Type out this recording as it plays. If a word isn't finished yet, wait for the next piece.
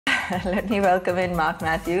Let me welcome in Mark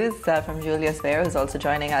Matthews from Julius Baer, who's also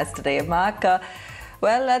joining us today. Mark,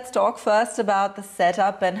 well, let's talk first about the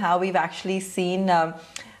setup and how we've actually seen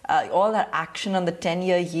all that action on the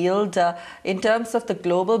 10-year yield in terms of the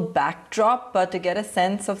global backdrop. To get a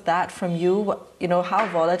sense of that from you, how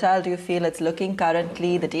volatile do you feel it's looking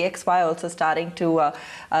currently? The DXY also starting to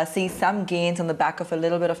see some gains on the back of a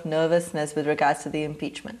little bit of nervousness with regards to the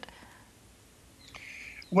impeachment.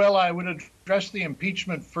 Well, I would address the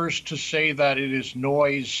impeachment first to say that it is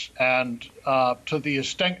noise, and to the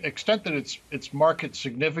extent that it's market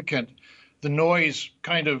significant, the noise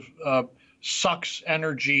kind of sucks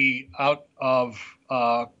energy out of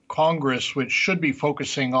Congress, which should be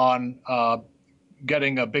focusing on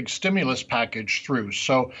getting a big stimulus package through.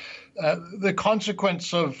 So the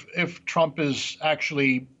consequence of if Trump is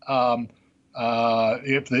actually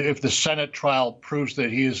if the Senate trial proves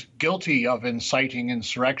that he is guilty of inciting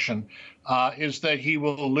insurrection, is that he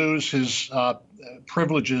will lose his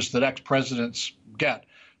privileges that ex-presidents get.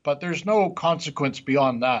 But there's no consequence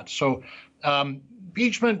beyond that. So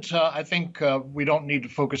impeachment, I think we don't need to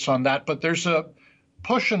focus on that. But there's a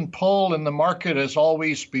push and pull in the market, as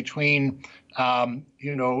always, between a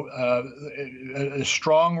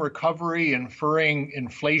strong recovery, inferring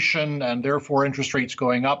inflation, and therefore interest rates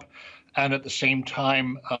going up, and at the same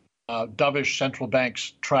time, dovish central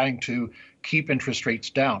banks trying to keep interest rates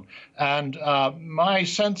down. And my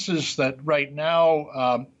sense is that right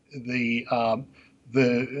now,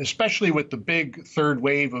 especially with the big third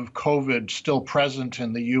wave of COVID still present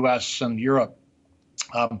in the U.S. and Europe,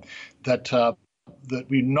 that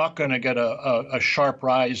we're not going to get a sharp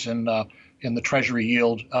rise in the Treasury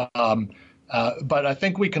yield. But I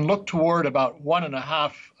think we can look toward about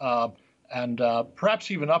 1.5. And perhaps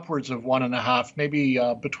even upwards of 1.5, maybe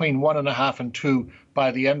between 1.5 and 2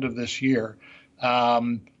 by the end of this year,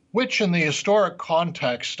 which in the historic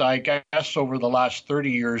context, I guess over the last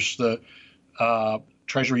 30 years, the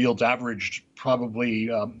Treasury yields averaged probably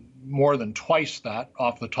more than twice that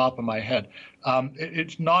off the top of my head.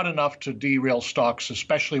 It's not enough to derail stocks,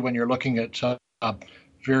 especially when you're looking at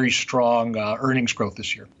very strong earnings growth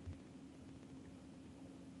this year.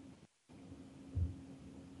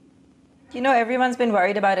 Everyone's been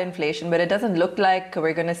worried about inflation, but it doesn't look like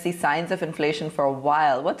we're going to see signs of inflation for a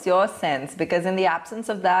while. What's your sense? Because in the absence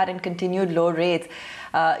of that and continued low rates,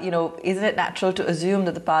 isn't it natural to assume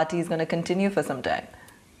that the party is going to continue for some time?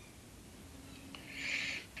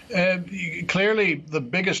 Clearly, the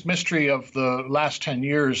biggest mystery of the last 10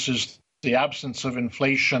 years is the absence of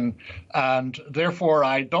inflation, and therefore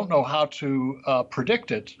I don't know how to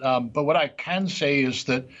predict it. But what I can say is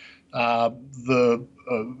that the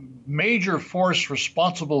major force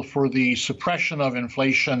responsible for the suppression of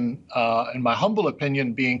inflation, in my humble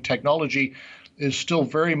opinion, being technology, is still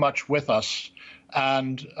very much with us.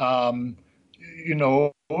 And,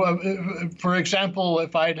 for example,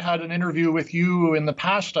 if I'd had an interview with you in the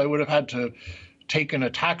past, I would have had to taken a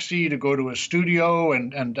taxi to go to a studio,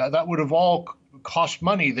 and that would have all cost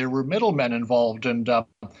money. There were middlemen involved, and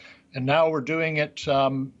now we're doing it,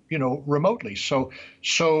 remotely. So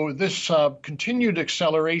this continued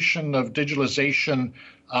acceleration of digitalization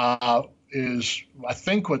is, I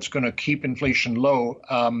think, what's going to keep inflation low.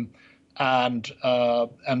 And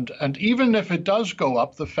even if it does go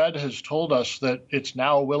up, the Fed has told us that it's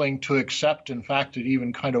now willing to accept. In fact, it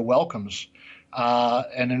even kind of welcomes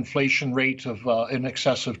an inflation rate of in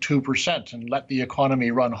excess of 2% and let the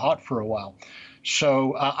economy run hot for a while.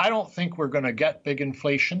 So I don't think we're going to get big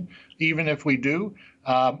inflation. Even if we do,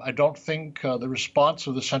 I don't think the response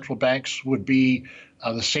of the central banks would be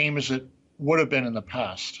the same as it would have been in the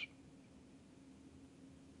past.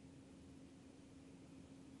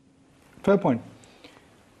 Fair point.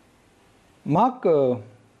 Mark,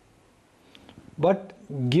 but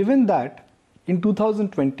given that in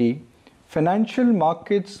 2020, financial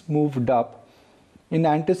markets moved up in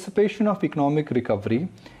anticipation of economic recovery,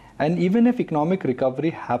 and even if economic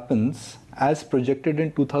recovery happens as projected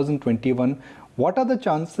in 2021, what are the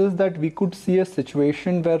chances that we could see a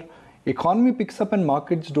situation where economy picks up and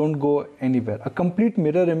markets don't go anywhere? A complete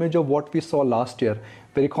mirror image of what we saw last year,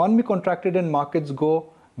 where economy contracted and markets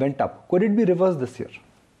went up. Could it be reversed this year?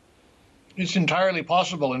 It's entirely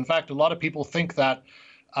possible. In fact, a lot of people think that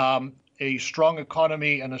a strong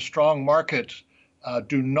economy and a strong market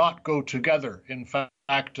do not go together. In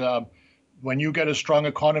fact, when you get a strong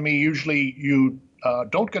economy, usually you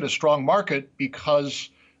don't get a strong market because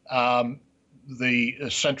the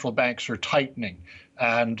central banks are tightening.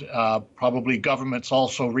 And probably governments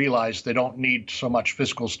also realize they don't need so much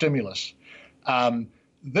fiscal stimulus.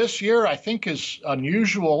 This year, I think, is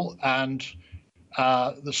unusual, and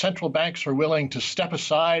the central banks are willing to step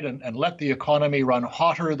aside and let the economy run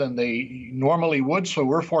hotter than they normally would. So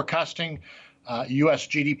we're forecasting U.S.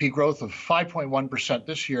 GDP growth of 5.1%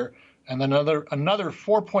 this year, and then another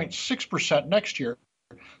 4.6% next year.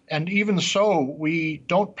 And even so, we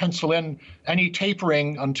don't pencil in any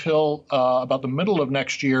tapering until about the middle of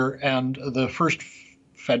next year, and the first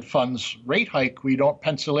Fed funds rate hike we don't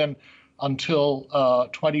pencil in until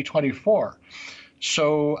 2024.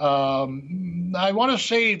 So I want to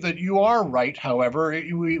say that you are right. However,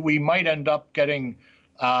 we might end up getting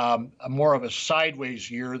more of a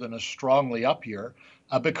sideways year than a strongly up year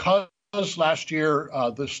because last year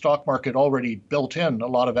the stock market already built in a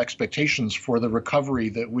lot of expectations for the recovery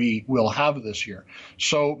that we will have this year.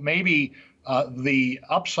 So maybe the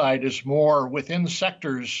upside is more within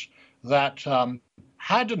sectors that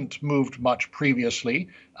hadn't moved much previously.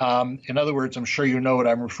 In other words, I'm sure you know what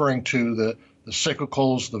I'm referring to, the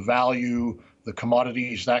cyclicals, the value, the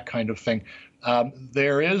commodities, that kind of thing.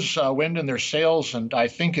 There is wind in their sails, and I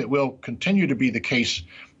think it will continue to be the case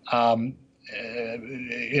in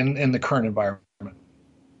the current environment.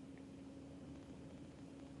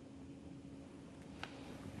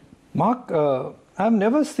 Mark, I've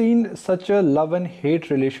never seen such a love and hate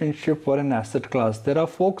relationship for an asset class. There are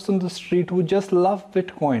folks on the street who just love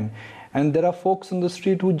Bitcoin, and there are folks on the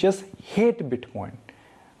street who just hate Bitcoin.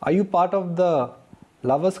 Are you part of the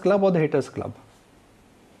lovers club or the haters club?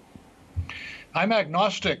 I'm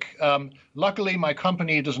agnostic. Luckily, my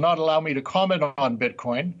company does not allow me to comment on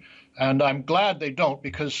Bitcoin, and I'm glad they don't,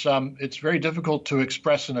 because it's very difficult to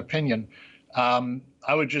express an opinion.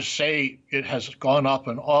 I would just say it has gone up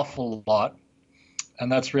an awful lot,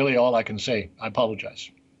 and that's really all I can say. I apologize.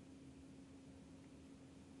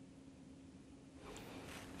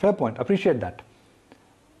 Fair point. Appreciate that.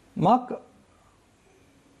 Mark,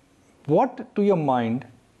 what to your mind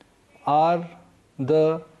are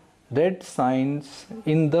the red signs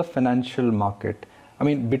in the financial market? I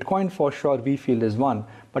mean, Bitcoin for sure we feel is one,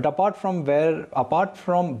 but apart from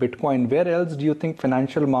Bitcoin, where else do you think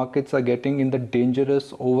financial markets are getting in the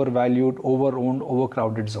dangerous, overvalued, overowned,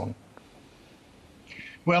 overcrowded zone?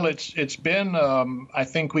 Well, it's been, I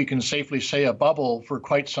think we can safely say, a bubble for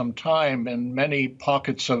quite some time in many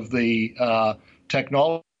pockets of the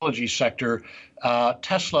technology sector.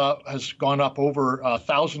 Tesla has gone up over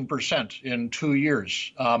 1,000% in 2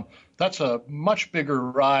 years. That's a much bigger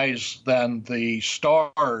rise than the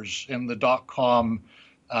stars in the dot-com,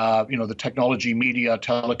 the technology, media,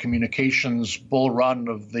 telecommunications bull run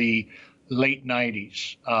of the late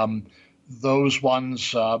 90s. Those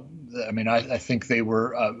ones, I think they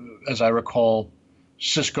were, as I recall,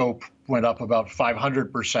 Cisco went up about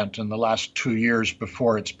 500% in the last 2 years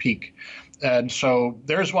before its peak. And so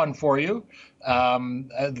there's one for you.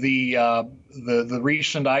 The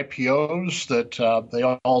recent IPOs that they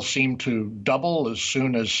all seem to double as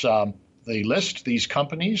soon as they list these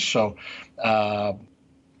companies. So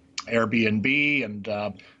Airbnb and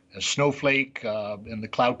Snowflake in the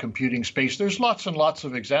cloud computing space. There's lots and lots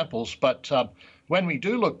of examples. But when we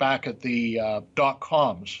do look back at the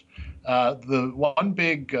dot-coms, the one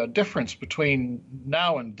big difference between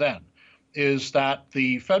now and then is that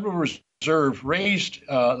the Federal Reserve raised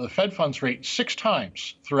the Fed funds rate 6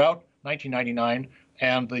 times throughout 1999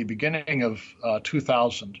 and the beginning of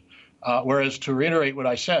 2000. Whereas, to reiterate what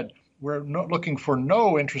I said, we're looking for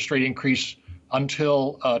no interest rate increase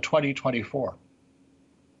until 2024.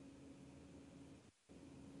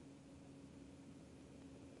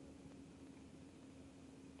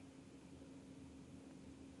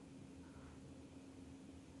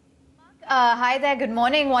 Hi there, good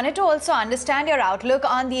morning. Wanted to also understand your outlook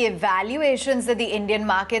on the valuations that the Indian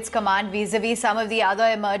markets command vis-a-vis some of the other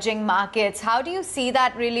emerging markets. How do you see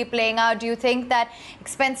that really playing out? Do you think that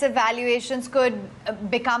expensive valuations could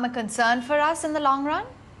become a concern for us in the long run?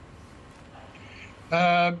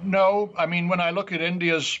 No. I mean, when I look at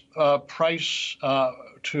India's price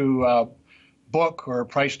to book or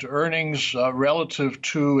price to earnings relative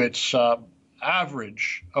to its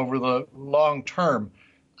average over the long term,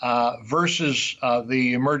 versus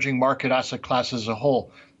the emerging market asset class as a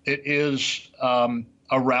whole, it is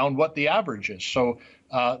around what the average is. So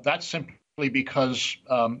that's simply because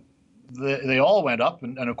they all went up.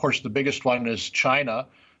 And of course, the biggest one is China.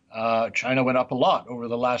 China went up a lot over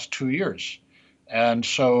the last 2 years. And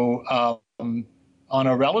so on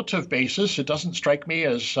a relative basis, it doesn't strike me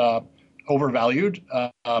as overvalued.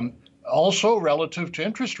 Also relative to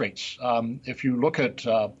interest rates. If you look at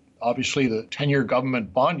obviously the 10-year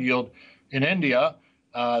government bond yield in India,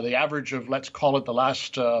 the average of, let's call it, the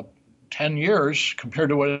last 10 years compared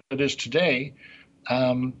to what it is today,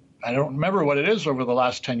 I don't remember what it is over the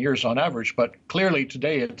last 10 years on average, but clearly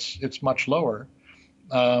today it's much lower.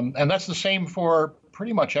 And that's the same for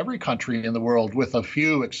pretty much every country in the world, with a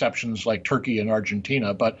few exceptions like Turkey and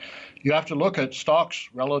Argentina. But you have to look at stocks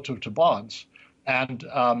relative to bonds, and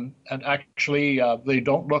actually they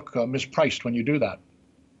don't look mispriced when you do that.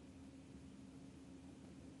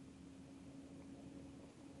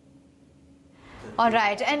 All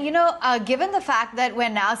right. And, given the fact that we're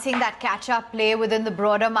now seeing that catch-up play within the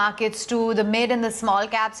broader markets too, the mid and the small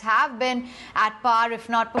caps have been at par, if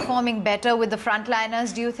not performing better with the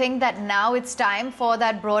frontliners. Do you think that now it's time for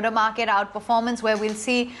that broader market outperformance where we'll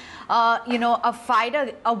see, a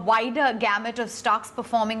wider gamut of stocks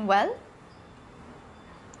performing well?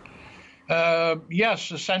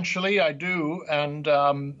 Yes, essentially I do. And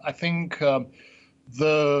I think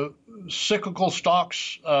the cyclical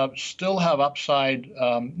stocks still have upside,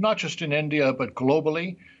 not just in India, but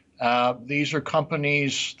globally. These are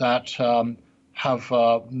companies that have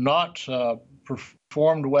not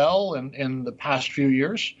performed well in the past few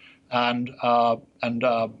years. And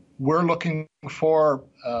we're looking for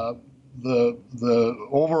the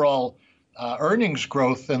overall earnings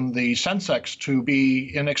growth in the Sensex to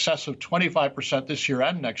be in excess of 25% this year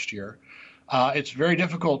and next year. It's very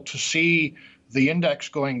difficult to see the index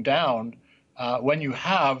going down when you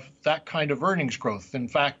have that kind of earnings growth. In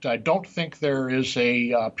fact, I don't think there is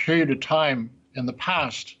a period of time in the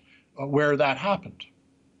past where that happened.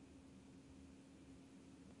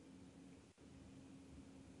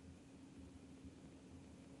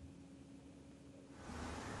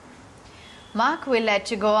 Mark, we'll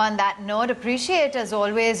let you go on that note. Appreciate, as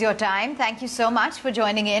always, your time. Thank you so much for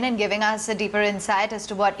joining in and giving us a deeper insight as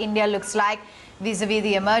to what India looks like vis-a-vis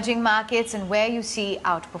the emerging markets and where you see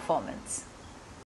outperformance.